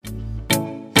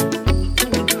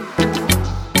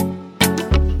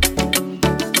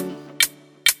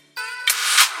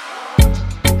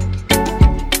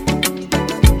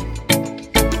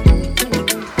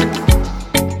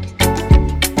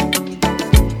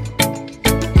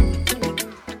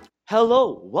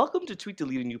Hello, welcome to Tweet to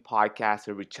Lead a New podcast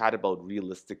where we chat about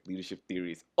realistic leadership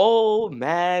theories. Oh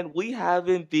man, we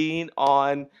haven't been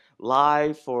on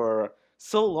live for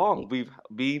so long. We've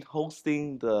been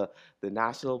hosting the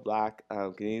National Black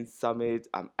Canadian Summit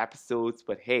episodes,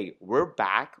 but hey, we're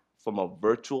back from a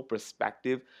virtual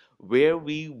perspective where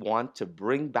we want to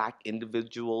bring back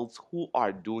individuals who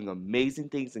are doing amazing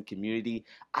things in community.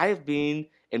 I have been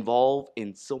involved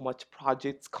in so much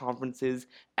projects, conferences,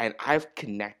 and I've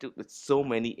connected with so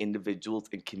many individuals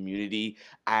in community.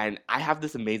 And I have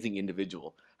this amazing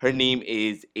individual. Her name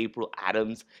is April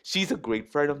Adams. She's a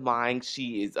great friend of mine.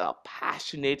 She is a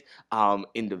passionate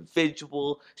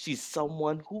individual. She's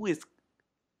someone who is,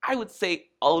 I would say,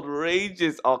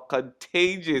 outrageous or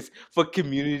contagious for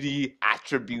community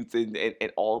attributes and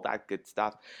all that good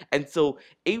stuff. And so,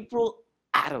 April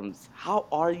Adams, how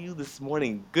are you this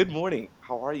morning? Good morning.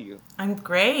 How are you? I'm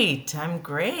great. I'm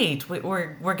great.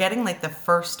 We're getting like the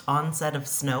first onset of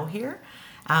snow here.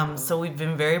 So we've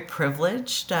been very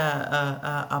privileged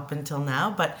up until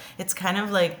now, but it's kind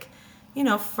of like,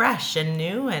 fresh and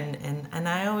new and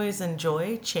I always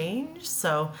enjoy change.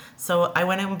 So I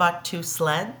went out and bought two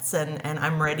sleds and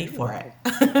I'm ready Oh for wow.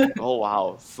 it. Oh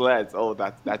wow, sleds. Oh,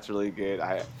 that's really good.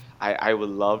 I would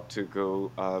love to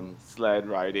go sled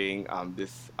riding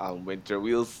this winter.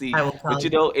 We'll I see. will But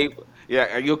tell you. April,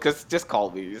 yeah, you just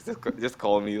call me. Just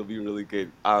call me. It'll be really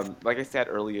good. Like I said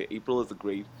earlier, April is a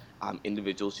great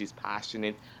individual. She's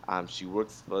passionate. She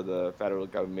works for the federal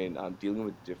government, dealing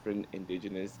with different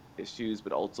indigenous issues,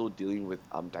 but also dealing with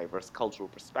diverse cultural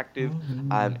perspective.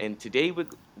 And today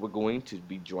we're going to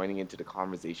be joining into the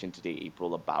conversation today,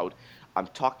 April, about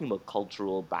talking about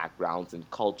cultural backgrounds and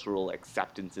cultural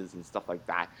acceptances and stuff like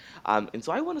that. And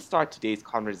so I want to start today's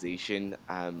conversation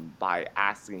by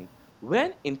asking,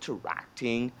 when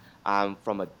interacting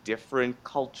from a different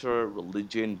culture,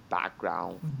 religion,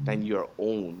 background than your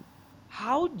own,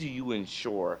 how do you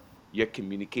ensure your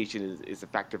communication is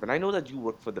effective? And I know that you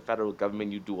work for the federal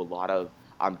government, you do a lot of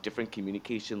different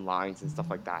communication lines and stuff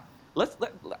like that.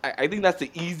 I think that's the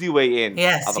easy way in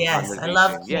Yes, of a yes. I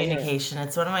love conversation. Yeah, yeah, communication.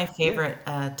 It's one of my yeah. favorite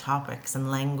topics,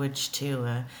 and language too.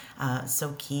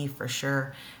 So key for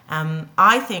sure.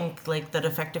 I think like that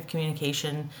effective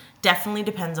communication definitely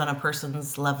depends on a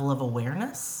person's level of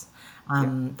awareness.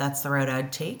 Yeah, That's the route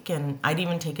I'd take, and I'd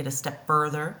even take it a step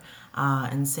further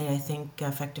and say I think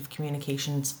effective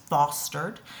communication is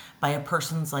fostered by a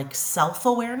person's like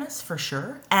self-awareness for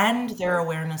sure, and their right,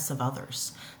 awareness of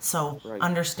others. So right.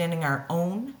 understanding our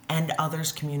own and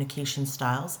others' communication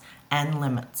styles and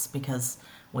limits, because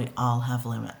we all have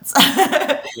limits.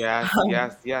 Yes,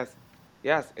 yes, yes,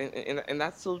 yes, and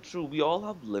that's so true. We all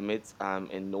have limits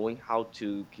in knowing how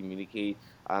to communicate.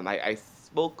 I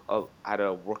spoke at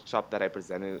a workshop that I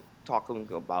presented talking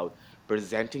about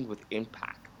presenting with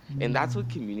impact. And that's what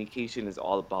communication is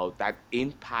all about, that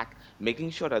impact, making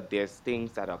sure that there's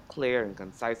things that are clear and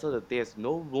concise so that there's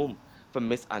no room for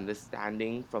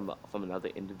misunderstanding from another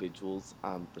individual's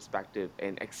perspective,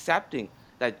 and accepting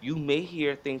that you may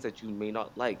hear things that you may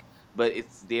not like, but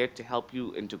it's there to help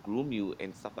you and to groom you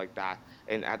and stuff like that.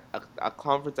 And at a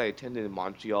conference I attended in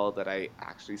Montreal that I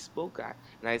actually spoke at,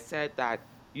 and I said that,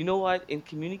 you know what, in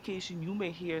communication, you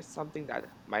may hear something that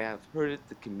might have hurted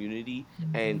the community,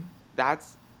 and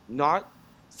that's not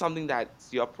something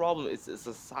that's your problem. It's a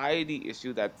society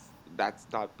issue that's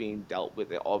not being dealt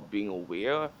with or being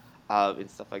aware of and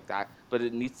stuff like that. But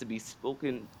it needs to be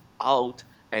spoken out,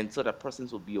 and so that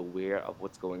persons will be aware of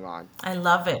what's going on. I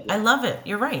love it. I Yeah, love it.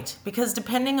 You're right. Because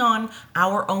depending on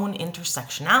our own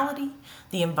intersectionality,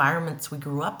 the environments we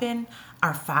grew up in,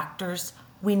 are factors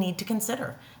we need to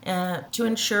consider to yeah,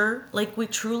 ensure like we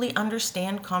truly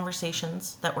understand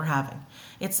conversations that we're having.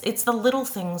 It's the little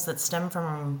things that stem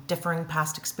from differing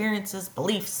past experiences,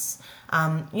 beliefs,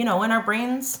 and our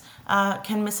brains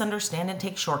can misunderstand and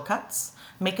take shortcuts,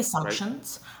 make right.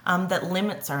 assumptions that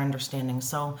limits our understanding.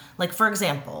 So, like for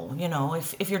example,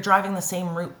 if you're driving the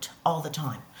same route all the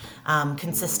time, Mhm.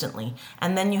 consistently,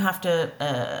 and then you have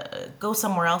to go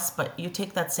somewhere else, but you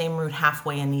take that same route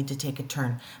halfway and need to take a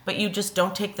turn, but you just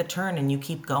don't take the turn and you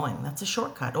keep going. That's a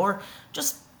shortcut. Or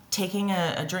just taking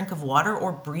a drink of water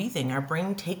or breathing. Our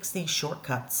brain takes these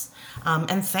shortcuts.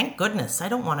 And thank goodness, I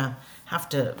don't want to have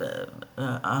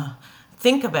to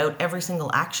think about every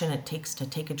single action it takes to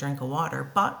take a drink of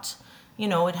water. But,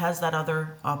 it has that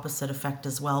other opposite effect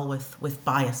as well with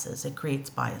biases. It creates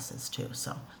biases too.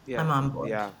 So I'm Yes, on board.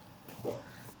 yeah.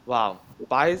 Wow.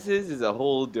 Biases is a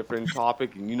whole different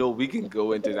topic, and we can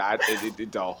go into that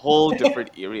into a whole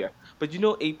different area. But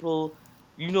April,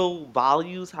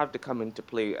 values have to come into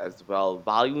play as well.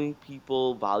 Valuing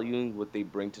people, valuing what they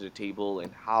bring to the table,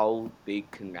 and how they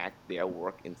connect their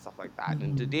work and stuff like that.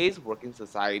 In Mhm. today's working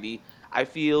society, I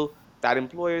feel that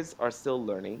employers are still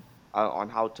learning on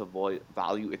how to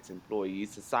value its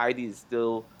employees. Society is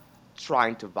still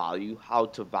trying to value how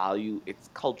to value its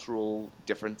cultural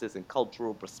differences and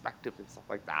cultural perspective and stuff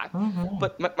like that. Mhm.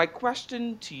 But my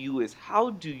question to you is, how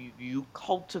do you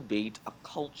cultivate a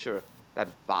culture that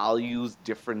values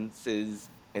differences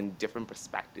and different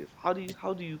perspective? How do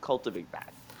you cultivate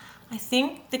that? I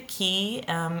think the key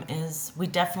is we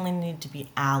definitely need to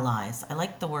be allies. I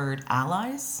like the word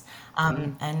allies,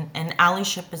 Mm, and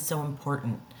allyship is so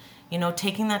important.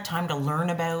 Taking that time to learn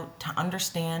about, to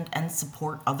understand, and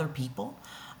support other people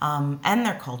and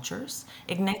their cultures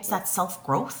ignites right, that self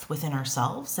growth within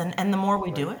ourselves. And the more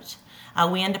we do right. it,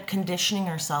 we end up conditioning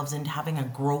ourselves into having a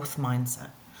growth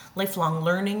mindset. Lifelong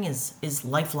learning is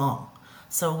lifelong.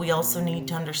 So we also need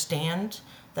to Mm, understand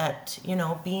that,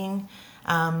 being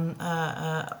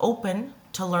open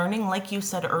to learning, like you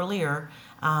said earlier,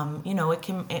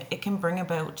 it can bring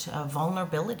about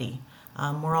vulnerability.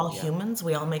 We're all yeah. humans.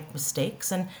 We all make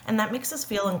mistakes, and that makes us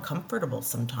feel uncomfortable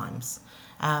sometimes,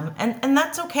 and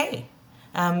that's okay.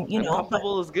 But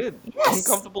Uncomfortable is good. yes,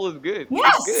 Uncomfortable is good.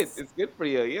 It's good. yes, It's good for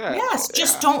you. Yeah. yes.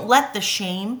 Just Yeah. don't let the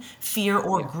shame, fear,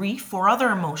 or Yeah. grief or other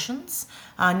emotions,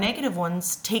 negative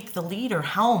ones, take the lead or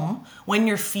helm when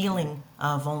you're Mhm. feeling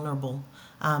vulnerable.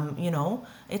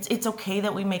 It's okay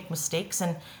that we make mistakes,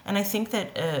 and I think that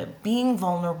being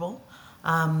vulnerable,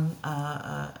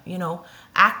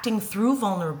 acting through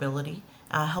vulnerability,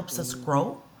 helps us Mm, grow,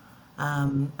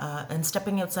 and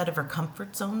stepping outside of our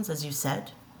comfort zones, as you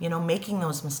said, making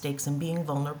those mistakes and being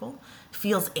vulnerable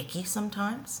feels icky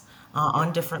sometimes yeah,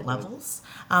 on different it does. levels.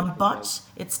 It does. But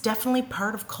it's definitely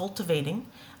part of cultivating,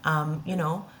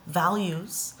 Right.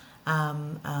 values,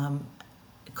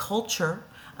 culture,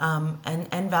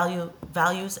 and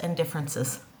values and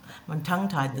differences. I'm tongue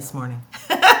tied this Yeah. morning.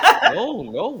 No,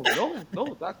 no, no, no.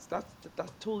 That's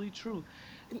totally true.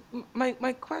 And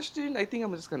my question, I think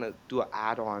I'm just gonna do an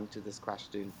add-on to this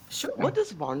question. Sure. What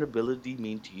does vulnerability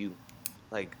mean to you?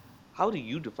 Like, how do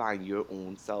you define your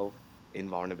own self in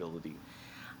vulnerability?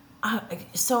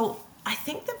 So I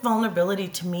think that vulnerability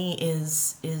to me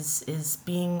is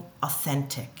being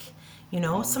authentic.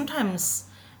 Mm, Sometimes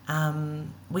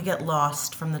we get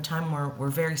lost from the time we're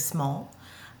very small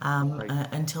right.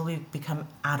 until we become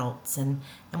adults, and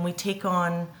we take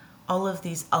on all of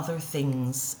these other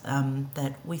things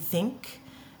that we think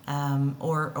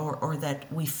or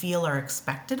that we feel are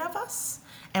expected of us,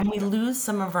 and we Yeah. lose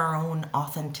some of our own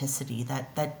authenticity,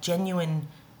 that genuine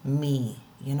me,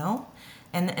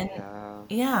 and Yeah.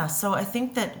 yeah. So I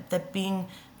think that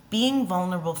being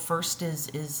vulnerable first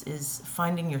is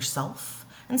finding yourself,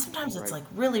 and sometimes it's Right. like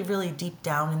really really deep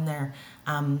down in there,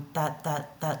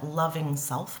 that loving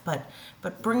self, but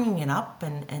Mm, bringing it up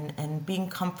and being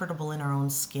comfortable in our own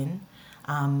skin,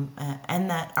 and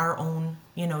that our own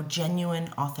genuine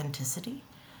authenticity.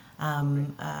 right.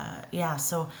 Yeah,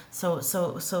 so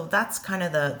that's kind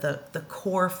of the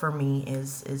core for me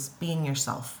is being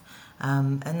yourself.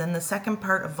 And then the second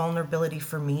part of vulnerability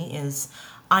for me is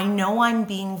I know I'm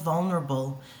being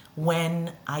vulnerable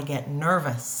when I get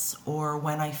nervous or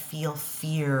when I feel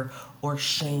fear or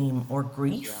shame or Yeah.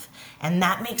 grief. And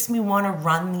that makes me want to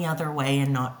run the other way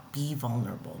and not be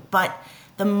vulnerable. But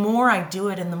the more I do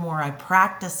it and the more I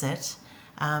practice it,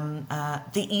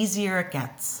 the easier it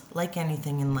gets, like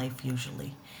anything in life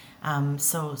usually.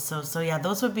 So yeah,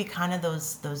 those would be kind of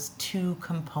those two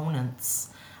components,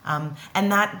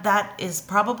 and that is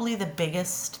probably the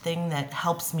biggest thing that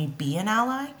helps me be an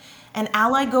ally. An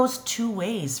ally goes two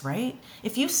ways, right?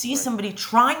 If you see Right. somebody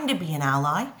trying to be an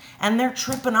ally and they're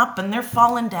tripping up and they're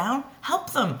falling down,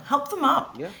 help them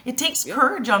up. Yeah. It takes Yeah.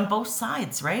 courage on both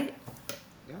sides, right?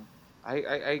 Yeah, I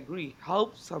agree.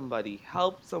 Help somebody,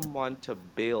 help someone to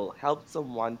build, help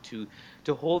someone to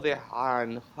hold their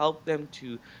hand, help them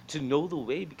to know the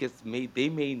way because they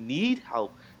may need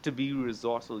help to be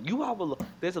resourceful.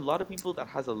 There's a lot of people that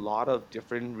has a lot of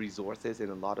different resources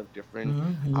and a lot of different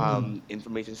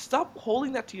information. Stop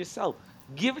holding that to yourself.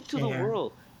 Give it to the Share.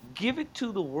 world. Give it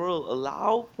to the world.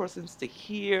 Allow persons to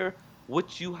hear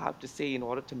what you have to say in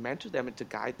order to mentor them and to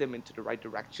guide them into the right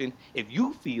direction if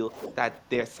you feel that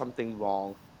there's something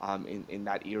wrong in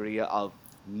that area of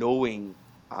knowing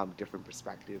different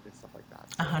perspective and stuff like that.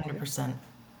 A So hundred yeah, percent.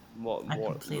 I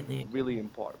completely really agree.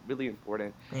 important, really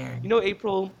important. There.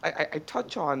 April, I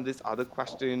touch on this other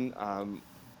question.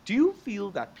 Do you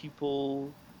feel that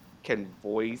people can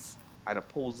voice an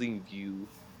opposing view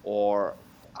or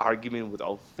argument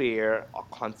without fear or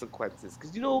consequences?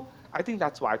 Because I think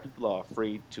that's why people are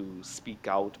afraid to speak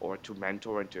out or to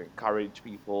mentor and to encourage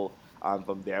people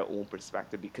from their own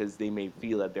perspective because they may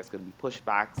feel that there's going to be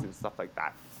pushbacks and stuff like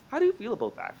that. How do you feel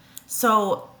about that?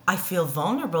 So I feel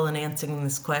vulnerable in answering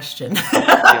this question.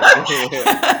 Yeah.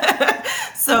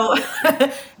 So,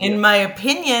 Yeah. in my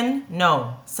opinion,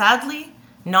 no. Sadly,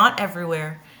 not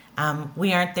everywhere.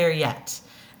 We aren't there yet.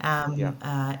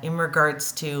 Yeah. In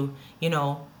regards to, you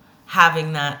know,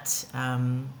 having that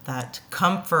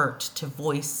comfort to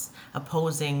voice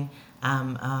opposing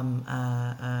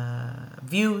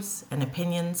views and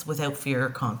opinions without fear or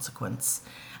consequence.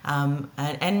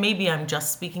 And maybe I'm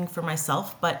just speaking for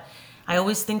myself, but I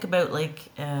always think about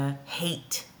like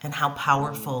hate and how Mm,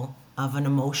 powerful of an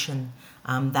emotion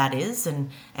that is, and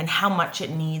how much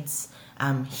it needs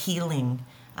healing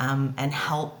and yeah.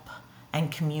 help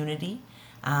and community.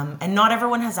 And not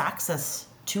everyone has access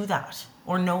to that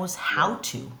or knows how Yeah.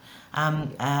 to,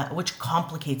 Yeah. which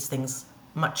complicates things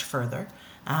much further.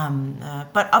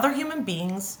 But other human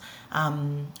beings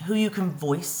who you can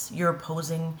voice your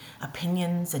opposing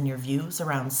opinions and your views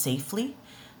around safely,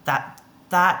 that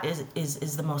that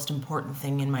is the most important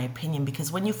thing in my opinion,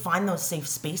 because when you find those safe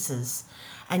spaces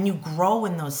and you grow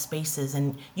in those spaces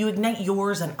and you ignite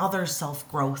yours and others'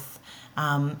 self-growth,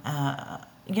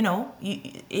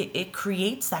 it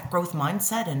creates that growth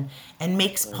mindset and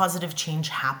makes Right. positive change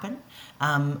happen.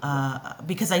 Yeah.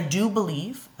 Because I do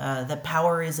believe that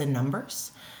power is in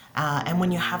numbers. And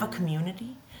when you have a Mm,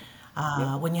 community,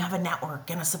 yeah. when you have a network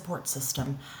and a support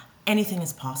system, anything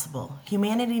is possible.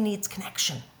 Humanity needs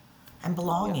connection and Yeah.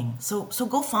 belonging. So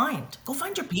go find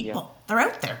your Yeah. people. They're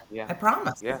out there. Yeah. I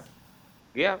promise. Yeah.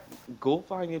 Yeah, go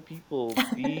find your people.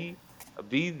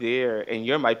 Be there, and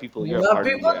you're my people. You're a What part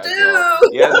of me people as well.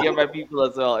 Yes, do. you're my people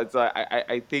as well. It's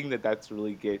I think that that's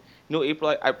really good.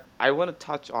 April, I want to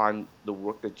touch on the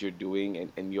work that you're doing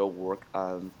and your work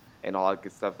and all that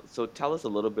good stuff. So tell us a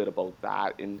little bit about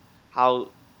that and how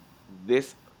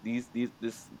this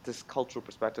cultural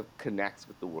perspective connects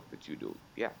with the work that you do.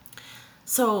 Yeah.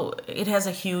 So it has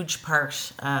a huge part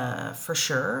for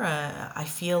sure. I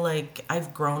feel like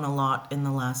I've grown a lot in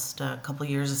the last couple of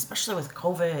years, especially with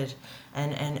COVID,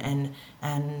 and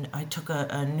I took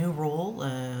a new role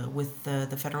with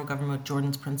the federal government, with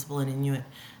Jordan's Principle and Inuit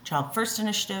Child First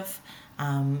Initiative.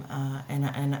 And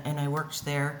I worked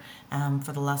there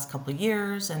for the last couple of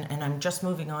years, and I'm just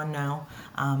moving on now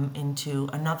into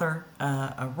another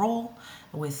a role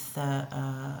with the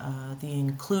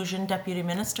Inclusion Deputy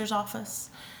Minister's Office,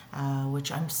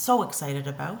 which I'm so excited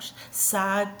about.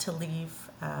 Sad to leave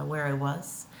where I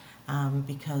was.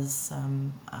 Because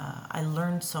I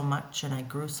learned so much and I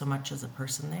grew so much as a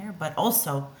person there, but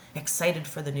also excited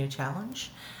for the new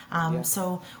challenge. Yeah.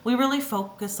 So we really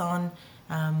focus on,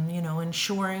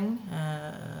 ensuring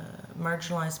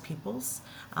marginalized peoples.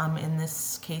 In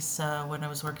this case, when I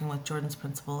was working with Jordan's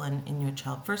Principle and Inuit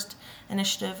Child First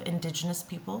Initiative, Indigenous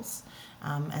peoples,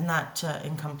 and that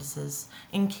encompasses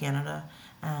in Canada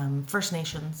First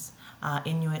Nations,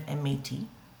 Inuit, and Métis.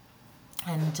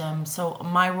 And so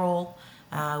my role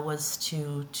was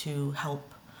to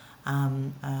help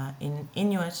in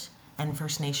Inuit and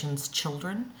First Nations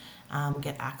children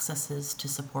get accesses to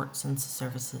supports and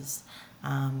services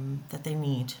that they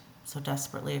need so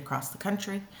desperately across the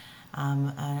country.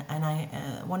 And I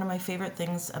one of my favorite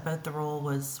things about the role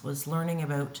was learning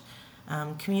about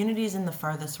communities in the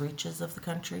farthest reaches of the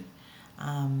country.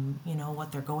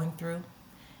 What they're going through,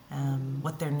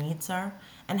 what their needs are,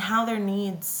 and how their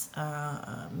needs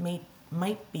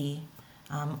might be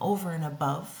over and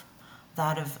above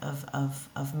that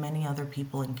of many other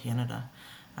people in Canada.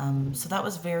 So that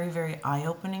was very, very eye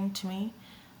opening to me.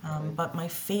 Right. But my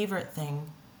favorite thing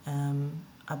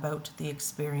about the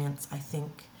experience, I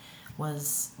think,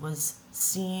 was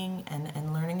seeing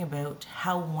and learning about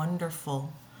how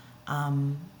wonderful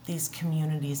these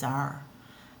communities are.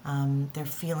 Their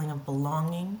feeling of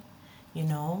belonging,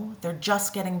 they're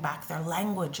just getting back their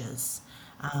languages,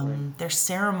 Right. their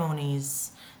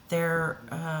ceremonies. There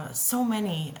are so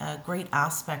many great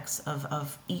aspects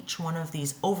of each one of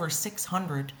these over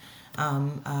 600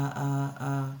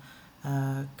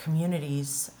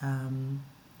 communities.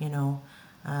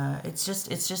 It's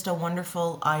just a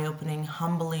wonderful, eye-opening,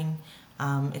 humbling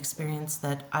experience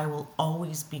that I will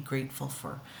always be grateful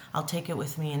for. I'll take it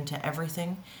with me into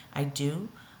everything I do,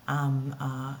 and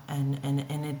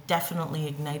it definitely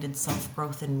ignited self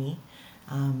growth in me,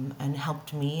 and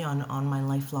helped me on my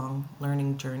lifelong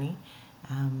learning journey,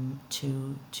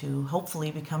 to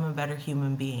hopefully become a better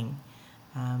human being.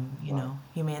 Wow.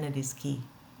 Humanity's key.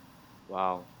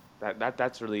 Wow.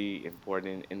 That's really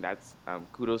important, and that's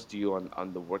kudos to you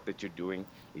on the work that you're doing.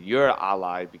 You're an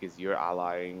ally because you're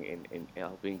allying and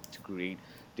helping to create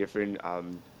different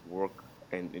work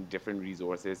and different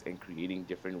resources and creating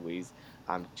different ways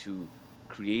to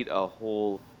create a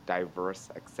whole diverse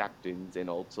acceptance and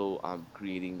also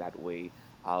creating that way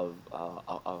of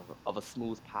a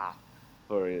smooth path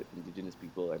for indigenous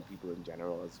people and people in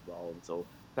general as well. And so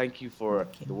thank you for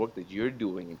Thank you. the work that you're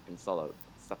doing and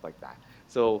stuff like that.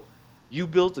 So you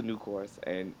built a new course,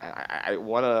 and I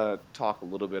want to talk a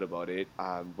little bit about it.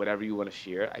 Whatever you want to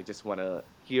share, I just want to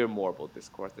hear more about this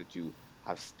course that you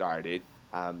have started.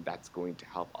 That's going to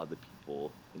help other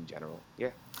people in general.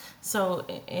 Yeah. So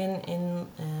in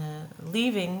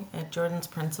leaving at Jordan's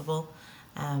Principle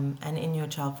and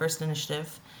Inuit Child First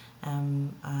Initiative,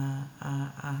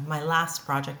 my last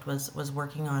project was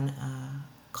working on a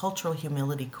cultural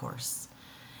humility course,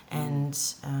 Mm,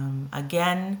 and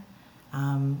again,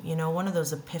 one of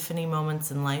those epiphany moments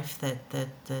in life that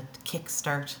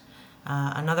kickstart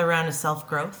another round of self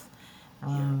growth.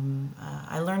 yeah.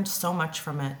 I learned so much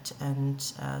from it, and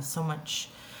so much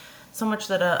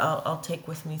that I'll take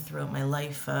with me throughout my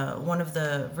life. One of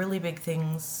the really big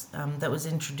things that was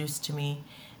introduced to me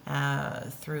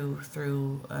through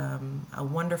a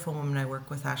wonderful woman I work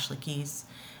with, Ashley Keys,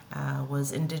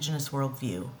 was Indigenous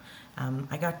worldview.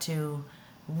 I got to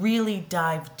really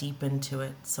dive deep into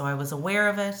it, so I was aware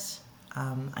of it.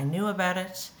 I knew about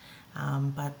it,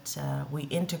 but we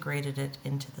integrated it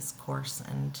into this course,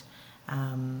 and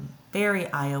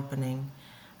very eye opening.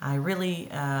 I really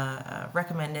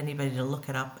recommend anybody to look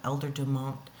it up. Elder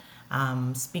Dumont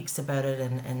speaks about it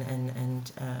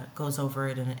and goes over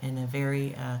it in a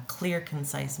very clear,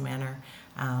 concise manner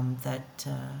that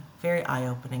very eye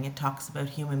opening. It talks about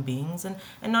human beings and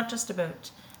not just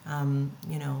about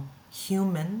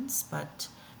humans, but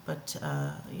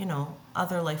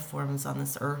other life forms on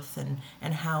this earth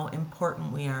and how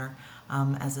important we are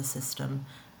as a system.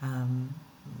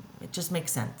 It just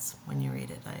makes sense when you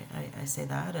read it. I say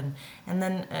that, and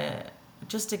then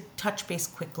just to touch base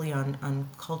quickly on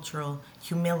cultural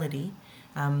humility,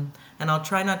 and I'll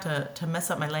try not to mess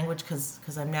up my language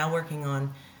because I'm now working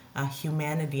on a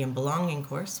humanity and belonging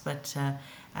course, but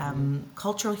Mm,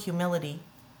 cultural humility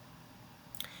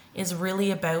is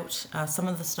really about some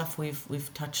of the stuff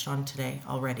we've touched on today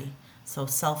already. So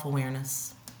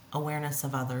self-awareness, awareness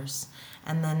of others,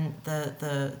 and then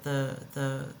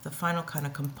the final kind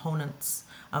of components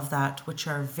of that, which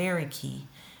are very key,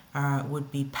 would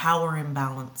be power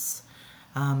imbalance,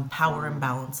 power mm,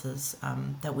 imbalances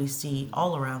that we see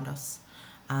all around us,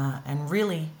 and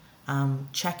really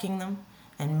checking them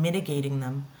and mitigating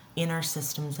them in our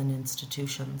systems and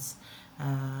institutions.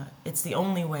 It's the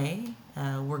only way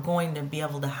we're going to be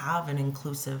able to have an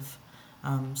inclusive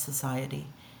society,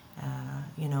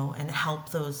 and help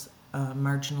those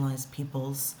marginalized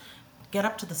peoples get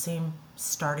up to the same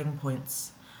starting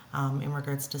points in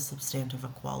regards to substantive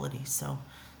equality. So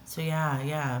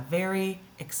yeah, very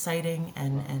exciting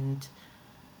wow. and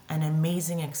an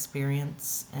amazing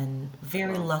experience, and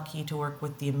very Wow. lucky to work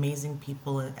with the amazing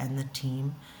people and the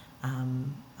team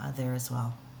there as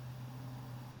well.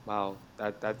 Wow,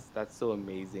 that's so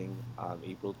amazing,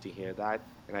 April, to hear that,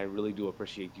 and I really do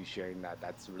appreciate you sharing that.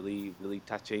 That's really really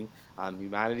touching.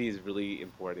 Humanity is really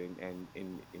important, and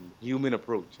in human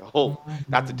approach. Oh,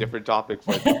 that's a different topic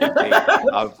for a different day.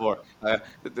 For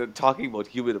talking about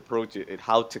human approach and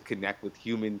how to connect with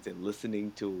humans and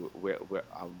listening to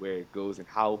where it goes and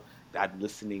how that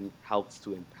listening helps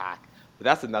to impact. But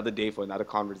that's another day for another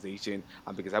conversation.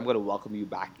 Because I'm going to welcome you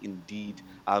back indeed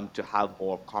to have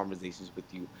more conversations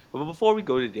with you. But before we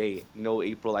go today,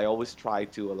 April, I always try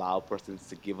to allow persons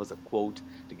to give us a quote,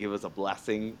 to give us a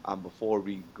blessing before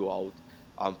we go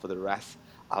out for the rest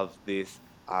of this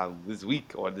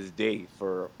week or this day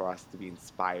for us to be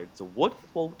inspired. So, what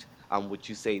quote would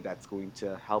you say that's going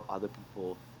to help other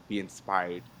people be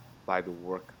inspired by the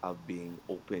work of being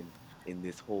open in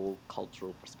this whole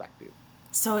cultural perspective?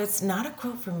 So it's not a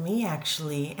quote from me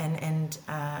actually, and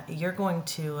you're going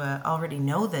to already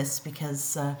know this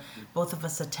because both of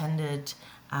us attended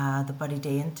the Buddy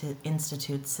Day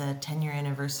Institute's 10-year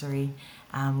anniversary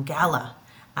gala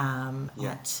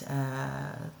Yeah, at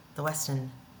the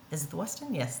Weston. Is it the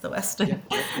Weston? Yes, the yeah, Weston.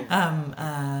 yeah,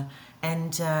 yeah.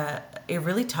 And it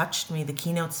really touched me. The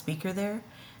keynote speaker there,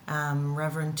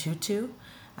 Reverend Tutu,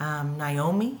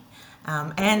 Naomi,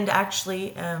 and actually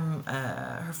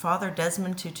her father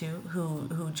Desmond Tutu,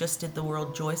 who just did the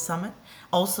World Joy Summit,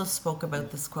 also spoke Mm,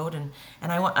 about this quote, and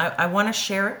I want to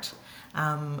share it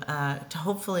to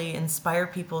hopefully inspire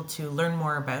people to learn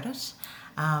more about it.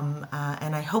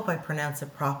 and I hope I pronounce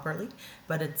it properly,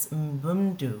 but it's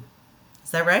Mbundu.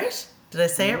 Is that right? Did I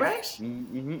say it Mm-hmm. right?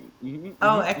 Mm-hmm. Mm-hmm.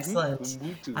 Oh, Mm-hmm. Mm-hmm. excellent.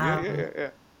 Ubuntu. Yeah, yeah, Um, yeah, yeah.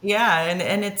 yeah,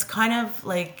 and it's kind of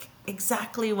like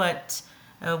exactly what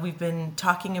we've been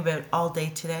talking about all day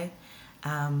today,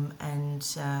 and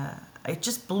it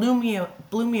just blew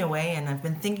me away, and I've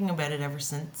been thinking about it ever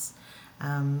since,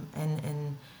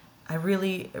 and I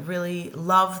really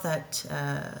love that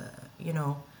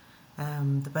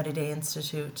the Buddy Day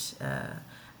Institute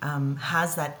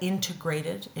has that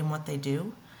integrated in what they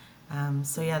do.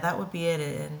 So yeah, that would be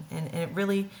it, and it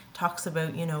really talks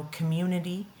about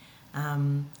community,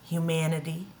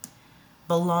 humanity,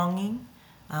 belonging,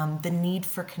 the need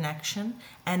for connection,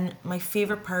 and my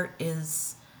favorite part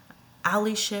is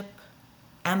allyship,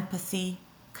 empathy,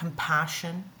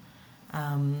 compassion.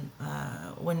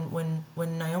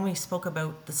 When Naomi spoke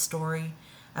about the story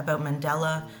about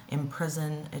Mandela Mm-hmm. in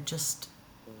prison, it just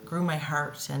Mm-hmm. grew my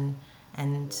heart, and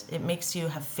Yeah. it makes you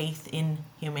have faith in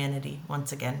humanity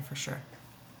once again, for sure.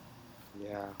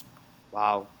 Yeah.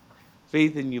 Wow.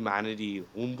 Faith in humanity,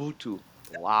 Ubuntu.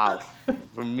 Wow.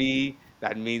 For me,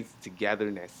 that means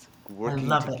togetherness, I working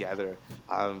love it. together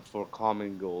for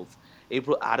common goals.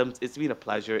 April Adams, it's been a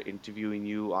pleasure interviewing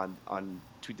you on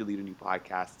Tweet the Leader New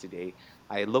podcast today.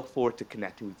 I look forward to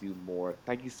connecting with you more.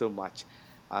 Thank you so much.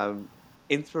 Um,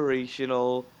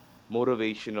 Inspirational,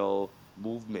 motivational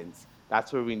movements.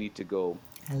 That's where we need to go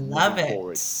I love moving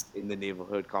forward it. in the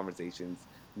neighborhood conversations,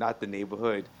 not the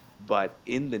neighborhood but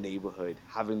in the neighborhood,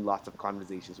 having lots of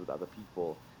conversations with other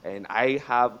people. And I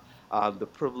have the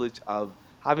privilege of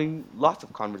having lots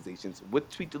of conversations with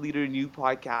Tweet the Leader New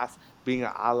podcast, being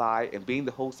an ally, and being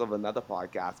the host of another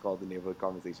podcast called The Neighborhood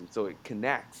Conversation. So it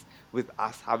connects with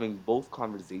us having both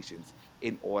conversations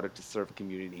in order to serve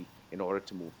community, in order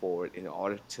to move forward, in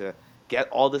order to get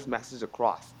all this message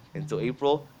across. And so,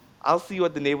 April, I'll see you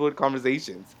at the neighborhood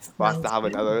conversations for us to Sounds have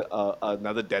good.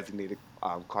 another designated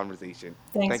conversation.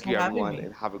 Thanks Thank for you, having everyone, me.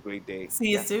 and have a great day. See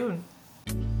you Yeah. soon.